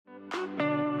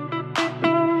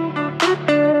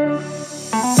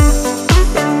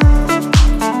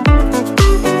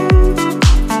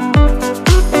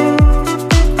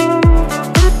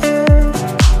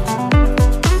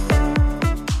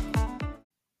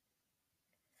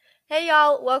Hey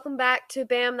y'all, welcome back to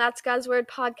BAM That's God's Word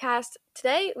podcast.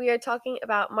 Today we are talking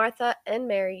about Martha and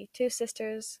Mary, two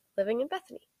sisters living in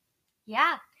Bethany.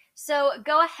 Yeah. So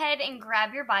go ahead and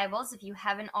grab your Bibles if you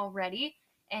haven't already.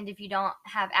 And if you don't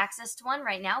have access to one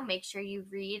right now, make sure you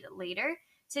read later.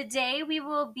 Today we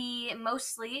will be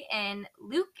mostly in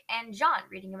Luke and John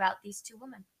reading about these two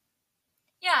women.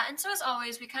 Yeah, and so as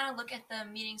always, we kind of look at the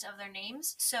meanings of their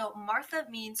names. So Martha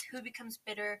means who becomes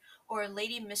bitter or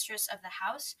lady mistress of the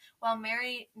house, while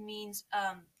Mary means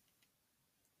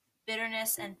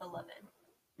bitterness and beloved.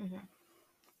 Mm-hmm.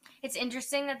 It's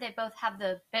interesting that they both have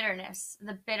the bitter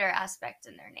aspect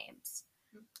in their names.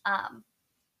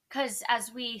 Because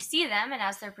as we see them and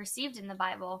as they're perceived in the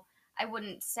Bible, I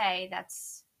wouldn't say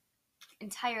that's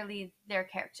entirely their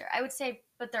character. I would say,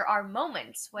 but there are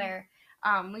moments where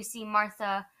we see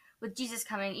Martha with Jesus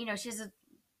coming. She has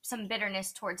some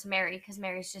bitterness towards Mary because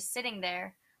Mary's just sitting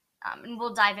there, and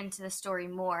we'll dive into the story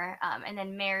more. And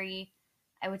then Mary,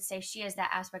 I would say she has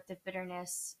that aspect of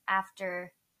bitterness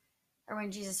after or when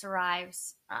Jesus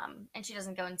arrives, and she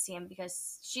doesn't go and see him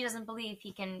because she doesn't believe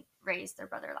he can raise their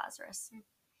brother Lazarus.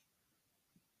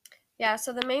 Yeah,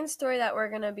 so the main story that we're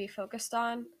going to be focused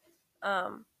on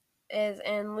is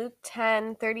in Luke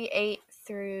 10:38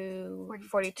 through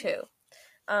 42.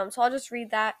 So I'll just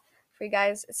read that for you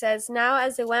guys. It says, "Now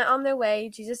as they went on their way,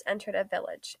 Jesus entered a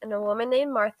village, and a woman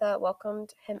named Martha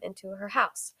welcomed him into her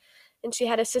house. And she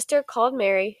had a sister called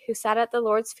Mary, who sat at the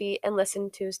Lord's feet and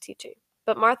listened to his teaching.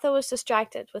 But Martha was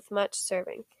distracted with much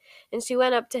serving. And she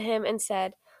went up to him and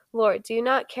said, 'Lord, do you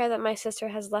not care that my sister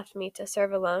has left me to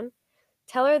serve alone?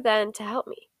 Tell her then to help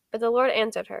me.' But the Lord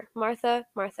answered her, 'Martha,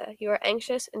 Martha, you are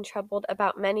anxious and troubled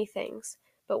about many things,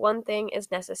 but one thing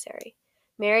is necessary.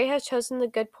 Mary has chosen the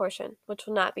good portion, which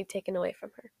will not be taken away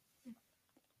from her.'"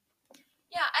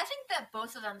 Yeah, I think that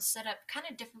both of them set up kind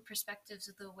of different perspectives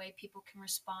of the way people can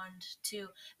respond to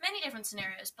many different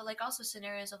scenarios, but like also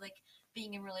scenarios of like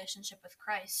being in relationship with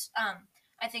Christ.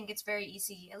 I think it's very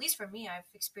easy, at least for me, I've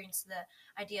experienced the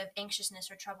idea of anxiousness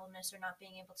or troubledness or not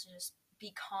being able to just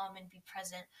be calm and be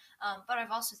present. But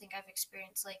I've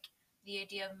experienced like the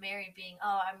idea of Mary being,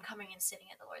 oh, I'm coming and sitting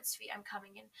at the Lord's feet. I'm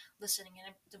coming and listening and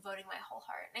I'm devoting my whole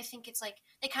heart. And I think it's like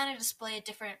they kind of display a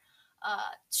different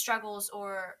struggles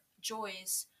or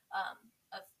joys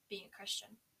of being a Christian.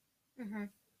 Mm-hmm.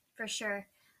 For sure.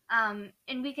 And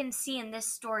we can see in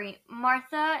this story,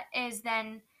 Martha is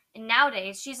then, and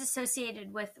nowadays, she's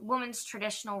associated with women's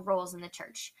traditional roles in the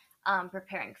church,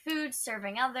 preparing food,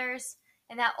 serving others,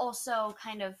 and that also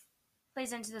kind of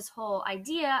plays into this whole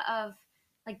idea of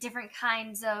like different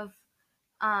kinds of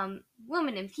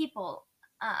women and people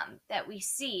that we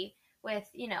see with,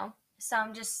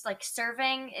 some just like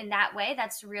serving in that way.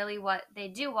 That's really what they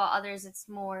do, while others, it's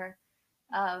more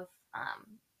of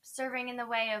serving in the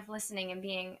way of listening and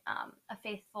being a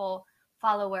faithful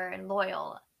follower and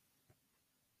loyal.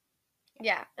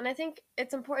 Yeah, and I think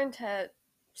it's important to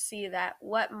see that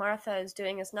what Martha is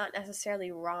doing is not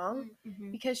necessarily wrong,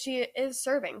 because she is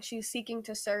serving. She's seeking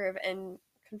to serve and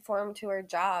conform to her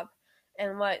job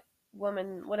and what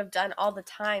women would have done all the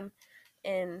time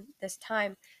in this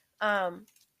time.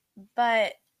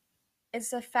 But it's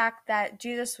the fact that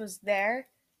Jesus was there,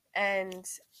 and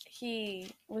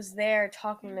he was there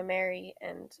talking to Mary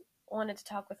and wanted to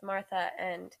talk with Martha,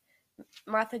 and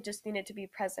Martha just needed to be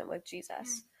present with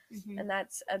Jesus. Mm-hmm. And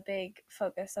that's a big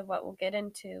focus of what we'll get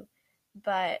into.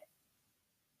 But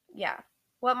yeah,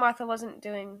 what Martha was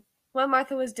doing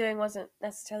wasn't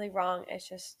necessarily wrong. It's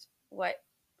just what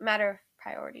matter of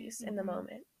priorities in the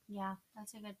moment. Yeah,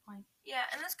 that's a good point. Yeah,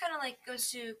 and this kind of like goes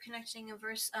to connecting a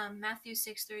verse, Matthew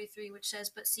 6:33, which says,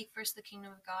 "But seek first the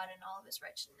kingdom of God and all of his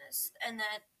righteousness, and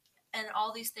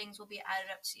all these things will be added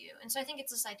up to you." And so I think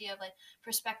it's this idea of like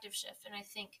perspective shift. And I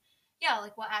think, yeah,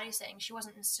 like what Addie's saying, she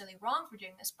wasn't necessarily wrong for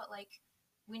doing this, but like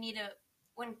we need to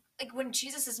when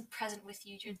Jesus isn't present with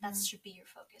you, that should be your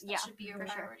focus. That should be your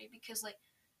priority, because like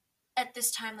at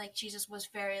this time, like Jesus was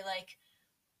very like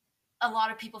a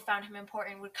lot of people found him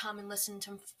important, would come and listen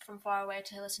to him from far away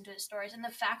to listen to his stories. And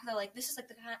the fact that like this is like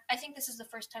I think this is the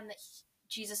first time that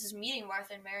Jesus is meeting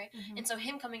Martha and Mary, and so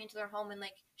him coming into their home and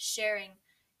like sharing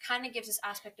kind of gives this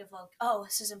aspect of like, oh,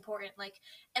 this is important. Like,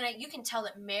 and you can tell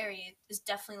that Mary is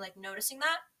definitely like noticing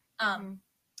that.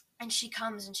 And she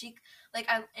comes and she like,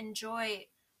 I enjoy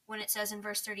when it says in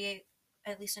verse 38,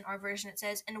 at least in our version, it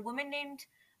says, "And a woman named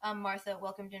Martha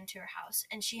welcomed him to her house,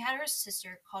 and she had her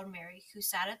sister called Mary, who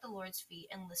sat at the Lord's feet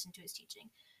and listened to his teaching."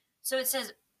 So it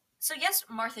says, so yes,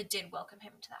 Martha did welcome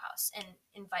him to the house and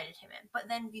invited him in, but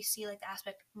then we see like the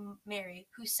aspect of Mary,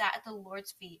 who sat at the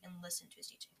Lord's feet and listened to his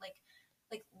teaching, like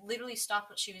literally stopped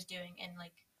what she was doing and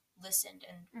like listened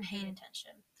and paid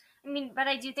attention. I mean, but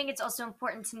I do think it's also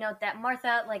important to note that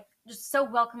Martha, like, just so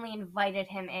welcomely invited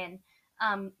him in,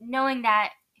 knowing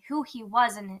that who he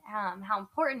was and how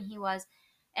important he was.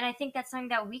 And I think that's something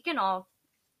that we can all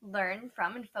learn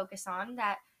from and focus on.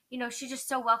 That, she just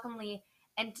so welcomely,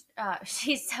 and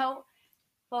she so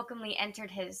welcomely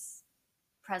entered his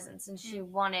presence, and she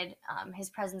wanted his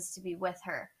presence to be with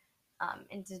her,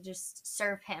 and to just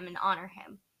serve him and honor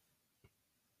him.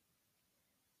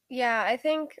 Yeah, I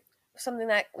think something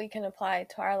that we can apply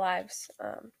to our lives,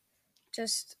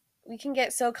 just we can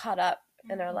get so caught up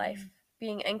in our life,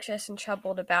 being anxious and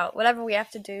troubled about whatever we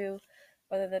have to do,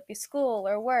 whether that be school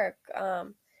or work,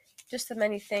 just the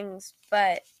many things,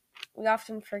 but we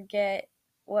often forget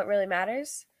what really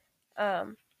matters,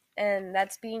 and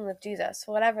that's being with Jesus,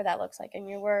 whatever that looks like, in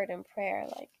your word and prayer,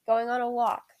 like going on a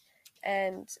walk,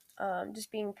 and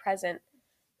just being present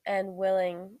and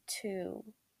willing to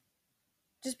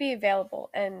just be available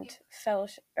and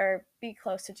fellowship or be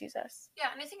close to Jesus. Yeah,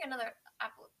 and I think another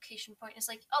application point is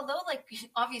like, although like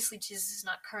obviously Jesus is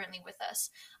not currently with us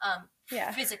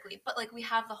physically, but like we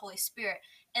have the Holy Spirit.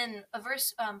 And a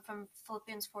verse from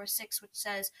Philippians 4:6, which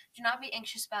says, "Do not be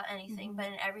anxious about anything, but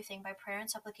in everything by prayer and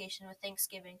supplication with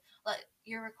thanksgiving, let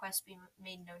your requests be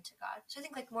made known to God." So I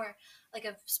think like more like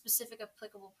a specific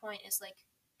applicable point is like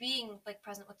being like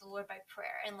present with the Lord by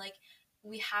prayer, and like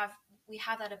we have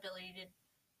that ability to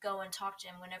go and talk to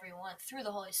him whenever you want through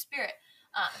the Holy Spirit.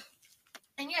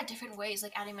 And yeah, different ways,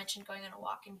 like Addie mentioned, going on a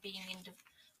walk and being in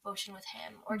devotion with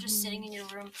him, or just sitting in your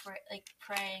room for like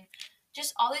praying,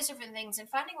 just all these different things, and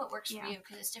finding what works for you,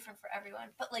 because it's different for everyone.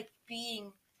 But like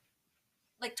being,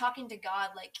 like talking to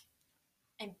God, like,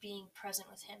 and being present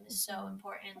with him is so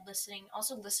important. And listening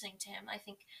to him, I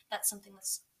think that's something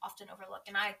that's often overlooked,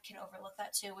 and I can overlook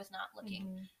that too with not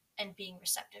looking and being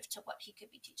receptive to what he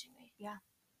could be teaching me. Yeah,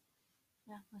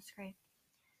 that's great.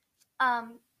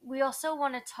 We also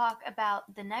want to talk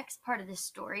about the next part of this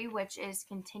story, which is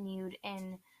continued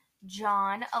in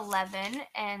John 11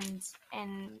 and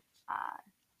in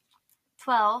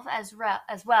 12 as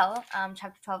well,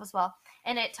 chapter 12 as well.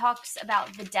 And it talks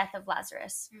about the death of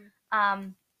Lazarus.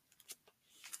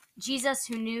 Jesus,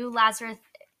 who knew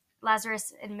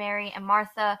Lazarus and Mary and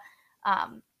Martha,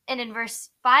 and in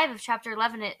verse 5 of chapter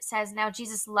 11, it says, "Now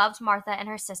Jesus loved Martha and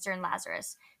her sister and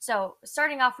Lazarus." So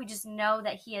starting off, we just know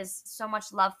that he has so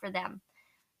much love for them.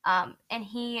 And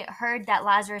he heard that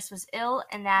Lazarus was ill,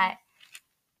 and that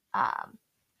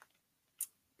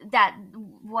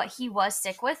what he was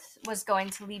sick with was going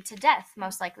to lead to death,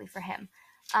 most likely for him.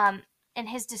 And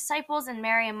his disciples and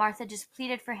Mary and Martha just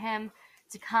pleaded for him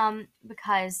to come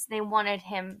because they wanted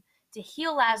him to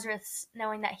heal Lazarus,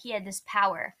 knowing that he had this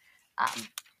power.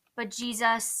 But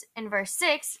Jesus, in verse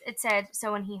 6, it said,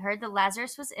 "So when he heard that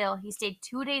Lazarus was ill, he stayed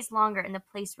 2 days longer in the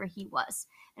place where he was."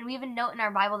 And we have a note in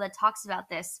our Bible that talks about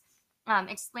this,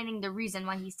 explaining the reason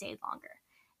why he stayed longer.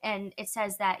 And it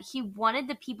says that he wanted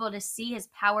the people to see his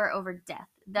power over death,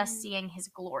 thus seeing his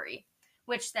glory,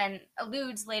 which then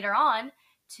alludes later on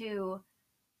to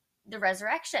the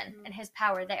resurrection and his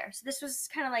power there. So this was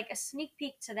kind of like a sneak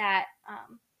peek to that.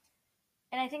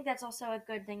 And I think that's also a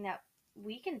good thing that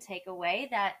we can take away,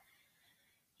 that,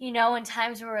 in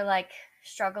times where we're like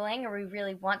struggling or we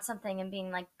really want something and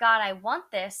being like, God, I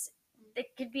want this,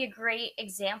 it could be a great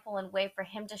example and way for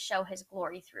him to show his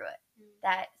glory through it.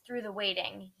 That through the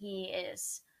waiting, he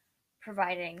is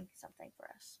providing something for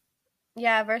us.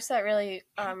 Yeah, a verse that really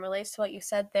relates to what you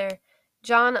said there.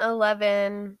 John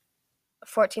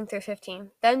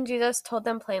 11:14-15. Then Jesus told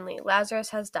them plainly, "Lazarus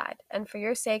has died, and for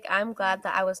your sake I am glad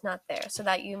that I was not there, so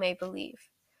that you may believe.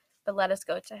 But let us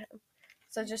go to him."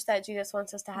 So just that Jesus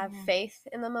wants us to have faith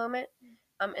in the moment,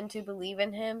 and to believe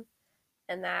in him,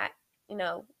 and that,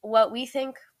 what we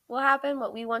think will happen,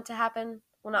 what we want to happen,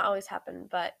 will not always happen,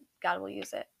 but God will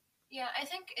use it. Yeah, I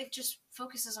think it just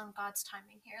focuses on God's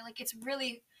timing here. Like, it's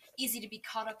really easy to be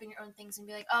caught up in your own things and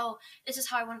be like, oh, this is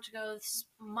how I want it to go, this is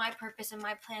my purpose and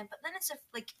my plan. But then if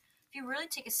you really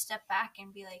take a step back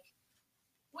and be like,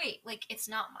 wait, like, it's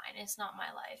not mine, it's not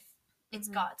my life, it's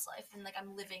God's life, and like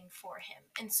I'm living for him.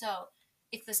 And so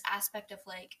it's this aspect of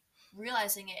like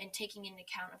realizing it and taking into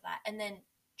account of that, and then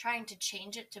trying to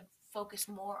change it to focus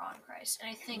more on Christ. And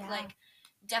I think like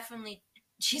definitely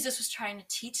Jesus was trying to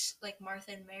teach like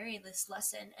Martha and Mary this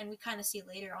lesson, and we kind of see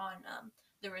later on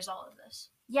the result of this.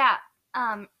 Yeah.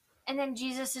 And then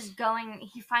Jesus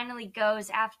he finally goes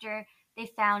after they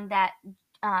found that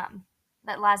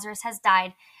that Lazarus has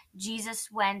died.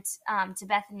 Jesus went to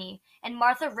Bethany, and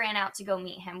Martha ran out to go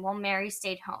meet him while Mary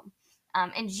stayed home.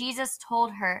 And Jesus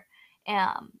told her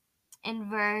in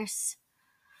verse,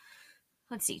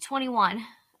 21,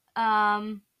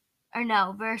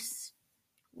 verse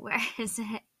where is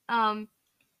it? 24.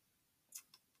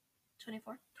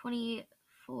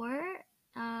 24.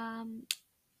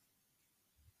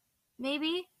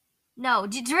 Maybe? No,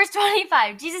 verse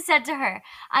 25. Jesus said to her,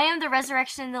 I am the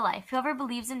resurrection and the life. Whoever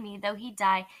believes in me, though he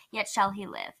die, yet shall he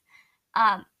live.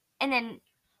 And then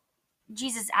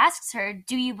Jesus asks her,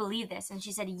 do you believe this? And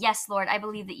she said, yes, Lord, I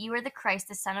believe that you are the Christ,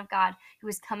 the Son of God, who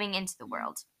is coming into the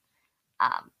world.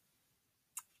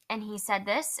 And he said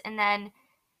this, and then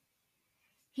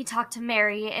he talked to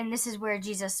Mary, and this is where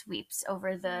Jesus weeps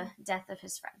over the death of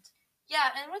his friend.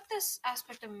 Yeah, and with this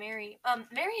aspect of Mary,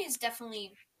 Mary is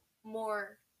definitely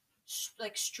more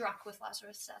struck with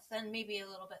Lazarus' death than maybe a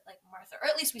little bit like Martha, or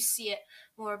at least we see it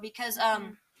more because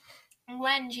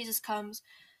when Jesus comes,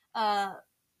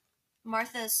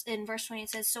 Martha's in verse 20 it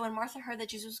says, so when Martha heard that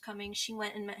Jesus was coming, she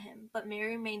went and met him, but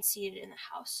Mary remained seated in the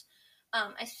house.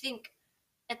 I think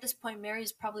at this point Mary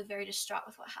is probably very distraught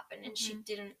with what happened, and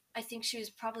I think she was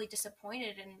probably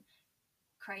disappointed in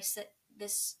Christ that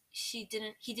he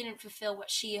didn't fulfill what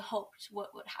she hoped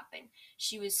what would happen.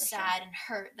 She was sad and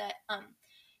hurt that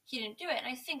he didn't do it. And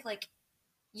I think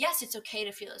yes, it's okay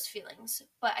to feel his feelings,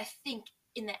 but I think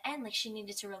in the end she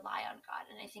needed to rely on God,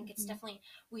 and I think it's definitely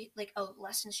a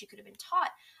lesson she could have been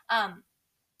taught,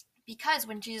 because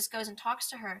when Jesus goes and talks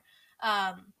to her,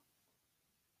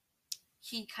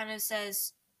 he kind of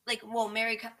says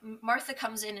Martha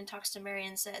comes in and talks to Mary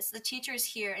and says, the teacher is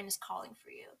here and is calling for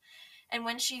you. And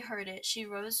when she heard it, she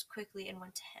rose quickly and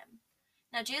went to him.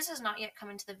 Now Jesus has not yet come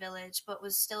into the village, but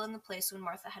was still in the place when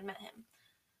Martha had met him.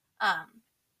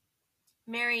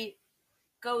 Mary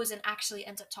goes and actually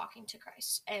ends up talking to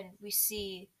Christ, and we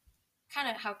see kind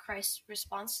of how Christ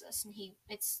responds to this. And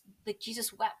it's like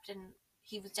Jesus wept, and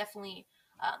he was definitely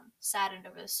saddened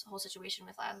over this whole situation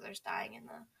with Lazarus dying and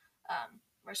the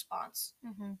response.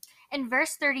 And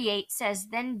verse 38 says,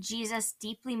 then Jesus,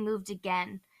 deeply moved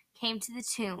again, came to the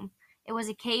tomb. It was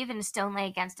a cave and a stone lay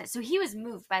against it. So he was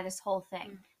moved by this whole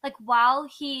thing. I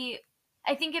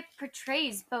think it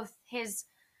portrays both his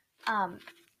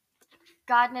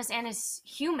godness and his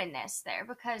humanness there,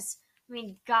 because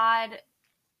God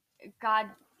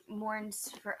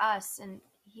mourns for us and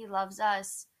he loves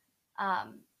us,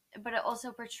 but it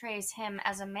also portrays him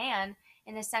as a man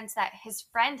in the sense that his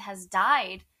friend has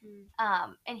died,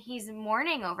 and he's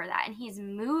mourning over that, and he's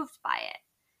moved by it.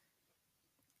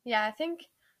 Yeah, I think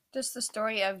just the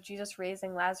story of Jesus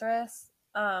raising Lazarus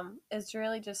is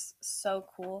really just so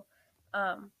cool.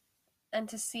 And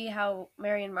to see how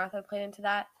Mary and Martha played into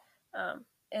that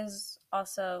is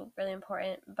also really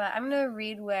important. But I'm going to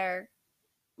read where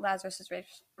Lazarus is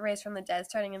raised from the dead,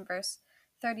 starting in verse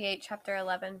 38, chapter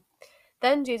 11.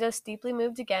 Then Jesus, deeply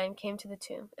moved again, came to the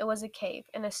tomb. It was a cave,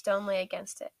 and a stone lay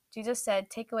against it. Jesus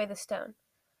said, take away the stone.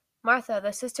 Martha,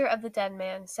 the sister of the dead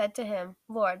man, said to him,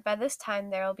 Lord, by this time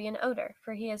there will be an odor,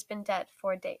 for he has been dead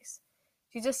 4 days.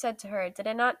 Jesus said to her, did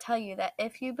I not tell you that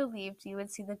if you believed, you would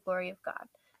see the glory of God?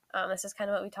 This is kind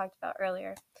of what we talked about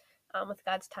earlier with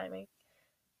God's timing.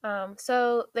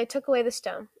 So they took away the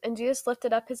stone, and Jesus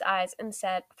lifted up his eyes and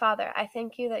said, Father, I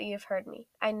thank you that you have heard me.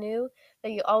 I knew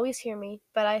that you always hear me,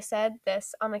 but I said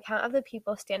this on account of the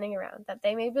people standing around, that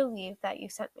they may believe that you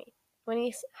sent me. When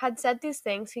he had said these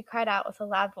things, he cried out with a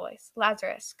loud voice,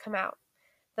 Lazarus, come out.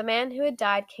 The man who had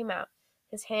died came out,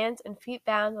 his hands and feet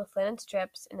bound with linen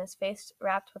strips, and his face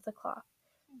wrapped with a cloth.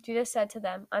 Jesus said to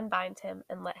them, unbind him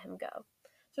and let him go.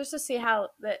 Just to see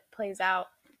how that plays out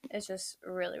is just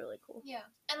really, really cool. Yeah,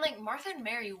 and Martha and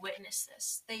Mary witnessed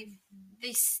this. They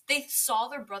saw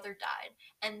their brother died,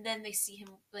 and then they see him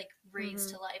raised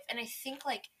to life. And I think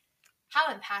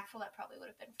how impactful that probably would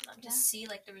have been for them to see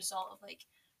the result of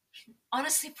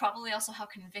honestly probably also how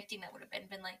convicting that would have been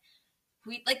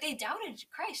they doubted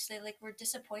Christ. They were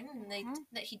disappointed and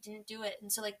that he didn't do it.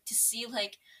 And so to see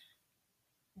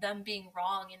them being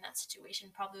wrong in that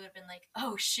situation probably would have been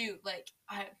oh shoot,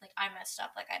 I messed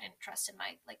up, I didn't trust in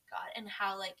my God, and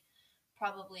how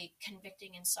probably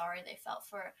convicting and sorry they felt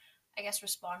for I guess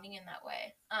responding in that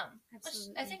way, which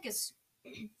I think is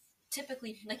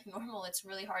typically normal. It's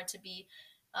really hard to be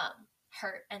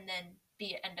hurt and then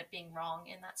end up being wrong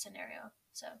in that scenario.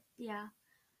 So yeah.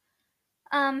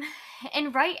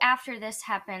 And right after this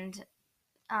happened,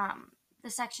 the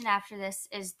section after this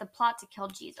is the plot to kill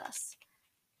Jesus.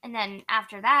 And then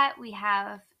after that, we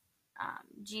have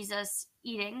Jesus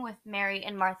eating with Mary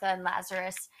and Martha and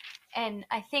Lazarus. And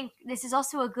I think this is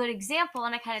also a good example,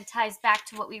 and it kind of ties back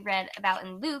to what we read about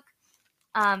in Luke.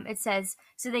 It says,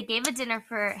 so they gave a dinner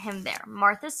for him there.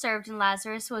 Martha served, and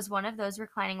Lazarus was one of those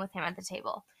reclining with him at the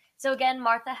table. So again,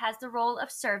 Martha has the role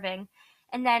of serving.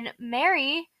 And then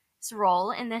Mary's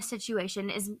role in this situation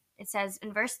is, it says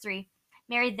in verse 3,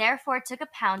 Mary therefore took a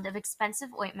pound of expensive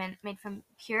ointment made from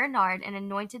pure nard and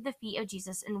anointed the feet of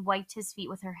Jesus and wiped his feet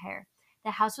with her hair.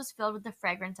 The house was filled with the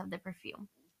fragrance of the perfume.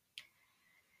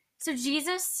 So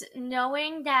Jesus,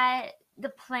 knowing that the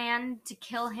plan to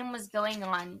kill him was going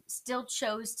on, still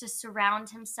chose to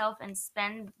surround himself and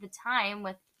spend the time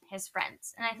with his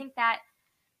friends. And I think that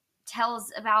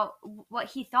tells about what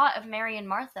he thought of Mary and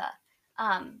Martha.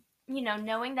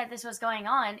 Knowing that this was going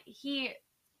on, he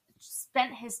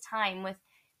spent his time with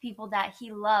people that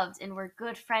he loved and were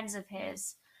good friends of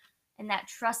his and that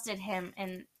trusted him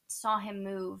and saw him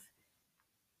move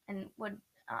and would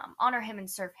honor him and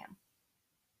serve him.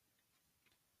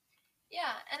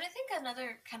 Yeah, and I think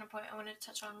another kind of point I wanted to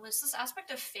touch on was this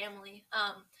aspect of family.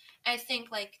 I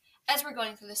think, like, as we're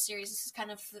going through this series, this is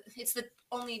kind of, it's the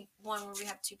only one where we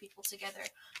have two people together,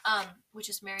 which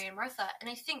is Mary and Martha. And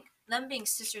I think them being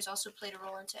sisters also played a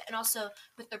role into it. And also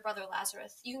with their brother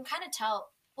Lazarus, you can kind of tell,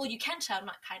 well, you can tell,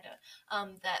 not kind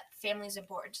of, that family is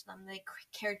important to them. They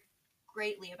cared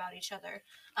greatly about each other.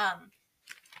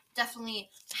 Definitely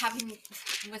having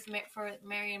for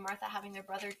Mary and Martha, having their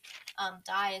brother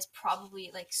die is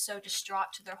probably like so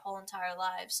distraught to their whole entire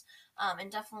lives, and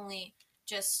definitely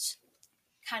just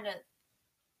kind of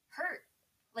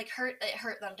it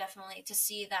hurt them definitely to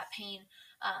see that pain.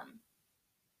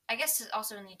 I guess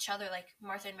also in each other, like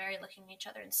Martha and Mary looking at each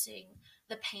other and seeing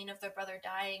the pain of their brother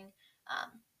dying.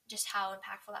 Just how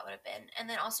impactful that would have been, and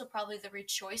then also probably the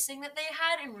rejoicing that they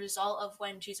had in result of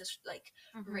when Jesus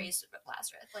raised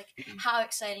Lazarus, like how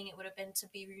exciting it would have been to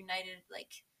be reunited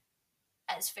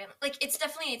as family.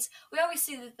 We always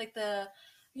see that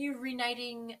you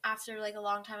reuniting after a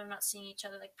long time of not seeing each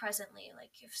other presently,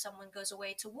 like if someone goes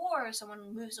away to war or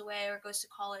someone moves away or goes to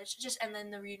college, and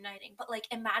then the reuniting. But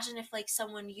imagine if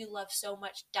someone you love so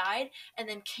much died and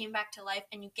then came back to life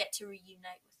and you get to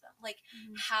reunite with them,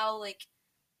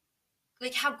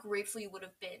 how grateful you would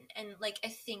have been. And I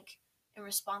think in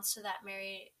response to that,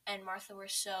 Mary and Martha were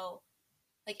so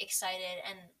excited,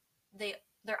 and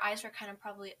their eyes were kind of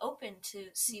probably open to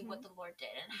see what the Lord did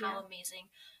and how amazing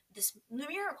this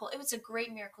miracle. It was a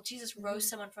great miracle. Jesus rose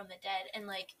someone from the dead, and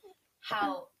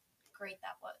how great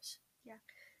that was.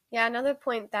 Yeah, another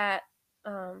point that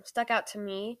stuck out to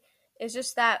me is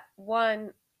just that,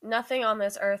 one, nothing on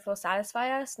this earth will satisfy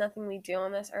us. Nothing we do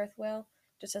on this earth will.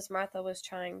 Just as Martha was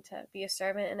trying to be a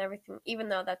servant and everything, even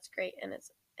though that's great in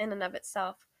and of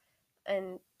itself.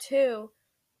 And two,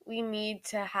 we need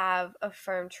to have a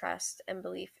firm trust and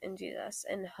belief in Jesus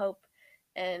and hope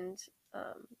and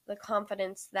the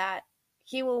confidence that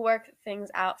he will work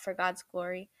things out for God's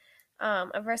glory.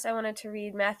 A verse I wanted to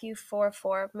read, Matthew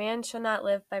 4:4, man shall not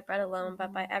live by bread alone,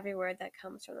 but by every word that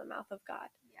comes from the mouth of God.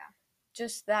 Yeah.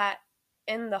 Just that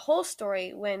in the whole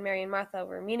story, when Mary and Martha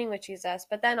were meeting with Jesus,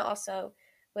 but then also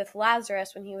with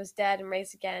Lazarus when he was dead and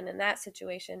raised again in that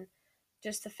situation,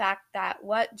 just the fact that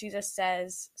what Jesus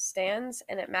says stands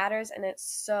and it matters and it's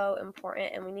so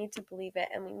important, and we need to believe it,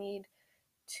 and we need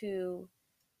to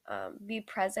be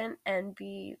present and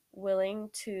be willing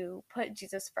to put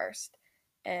Jesus first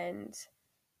and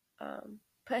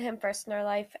put him first in our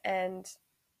life, and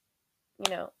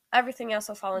everything else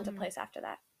will fall into place after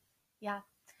that. Yeah.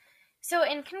 So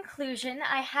in conclusion,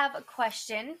 I have a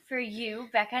question for you,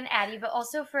 Becca and Addie, but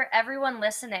also for everyone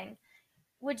listening.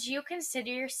 Would you consider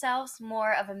yourselves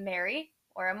more of a Mary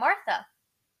or a Martha?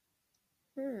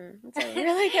 That's a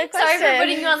really good question. Sorry for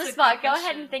putting you on the spot. Go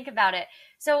ahead and think about it.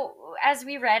 So as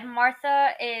we read,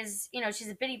 Martha is, she's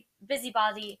a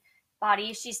busybody.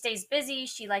 She stays busy.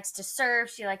 She likes to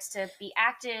serve. She likes to be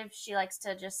active. She likes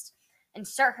to just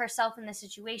insert herself in the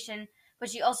situation. But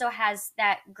she also has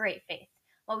that great faith.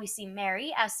 Well, we see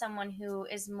Mary as someone who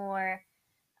is more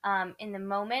in the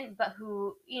moment, but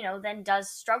who, then does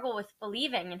struggle with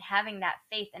believing and having that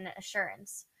faith and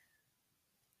assurance.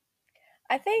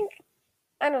 I think,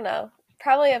 I don't know,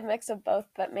 probably a mix of both,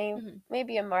 but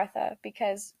maybe a Martha,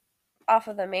 because off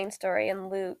of the main story in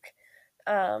Luke,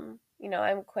 I'm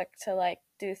quick to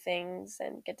do things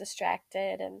and get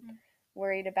distracted and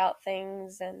worried about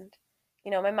things, and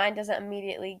my mind doesn't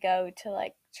immediately go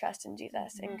to trust in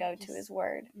Jesus and go to his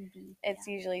word. It's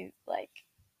usually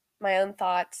my own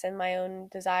thoughts and my own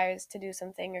desires to do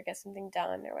something or get something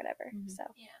done or whatever. So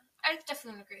yeah, I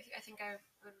definitely agree with you. I think I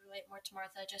would relate more to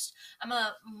Martha. Just I'm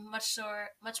a much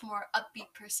more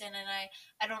upbeat person, and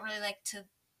I don't really like to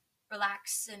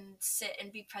relax and sit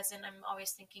and be present. I'm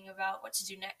always thinking about what to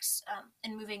do next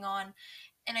and moving on.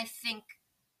 And I think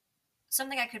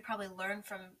something I could probably learn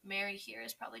from Mary here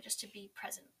is probably just to be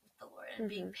present with the Lord and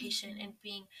being patient and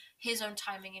being his own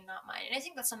timing and not mine. And I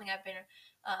think that's something I've been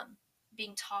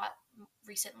being taught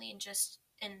recently, and just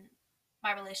in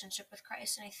my relationship with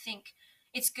Christ. And I think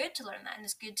it's good to learn that, and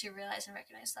it's good to realize and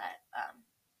recognize that.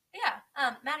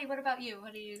 Maddie, what about you?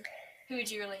 Who would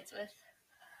you relate with?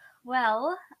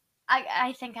 Well,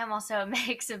 I think I'm also a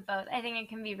mix of both. I think it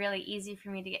can be really easy for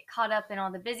me to get caught up in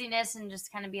all the busyness and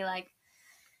just kind of be like,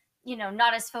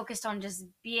 not as focused on just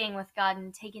being with God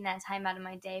and taking that time out of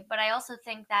my day. But I also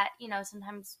think that,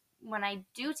 sometimes when I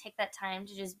do take that time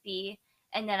to just be,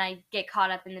 and then I get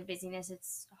caught up in the busyness,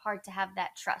 it's hard to have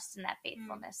that trust and that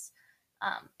faithfulness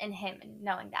in Him and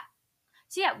knowing that.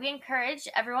 So yeah, we encourage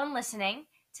everyone listening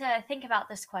to think about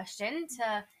this question,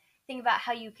 to think about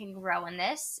how you can grow in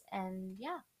this, and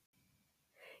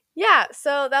Yeah,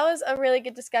 so that was a really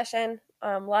good discussion,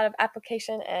 a lot of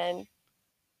application, and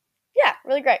yeah,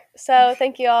 really great. So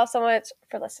thank you all so much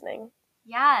for listening.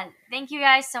 Yeah, thank you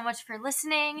guys so much for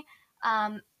listening.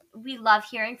 We love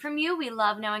hearing from you. We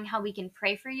love knowing how we can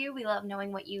pray for you. We love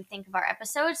knowing what you think of our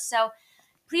episodes. So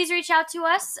please reach out to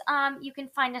us. You can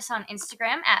find us on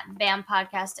Instagram at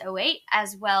BAMPodcast08,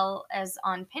 as well as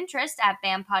on Pinterest at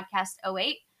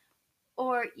BAMPodcast08.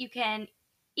 Or you can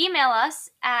email us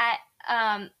at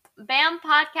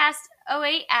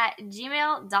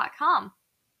BAMPodcast08@gmail.com.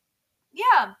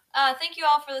 Yeah. Thank you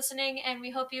all for listening, and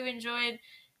we hope you enjoyed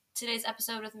today's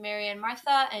episode with Mary and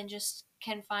Martha and just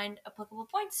can find applicable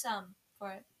points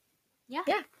for it. Yeah.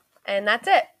 And that's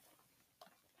it.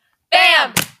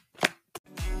 Bam!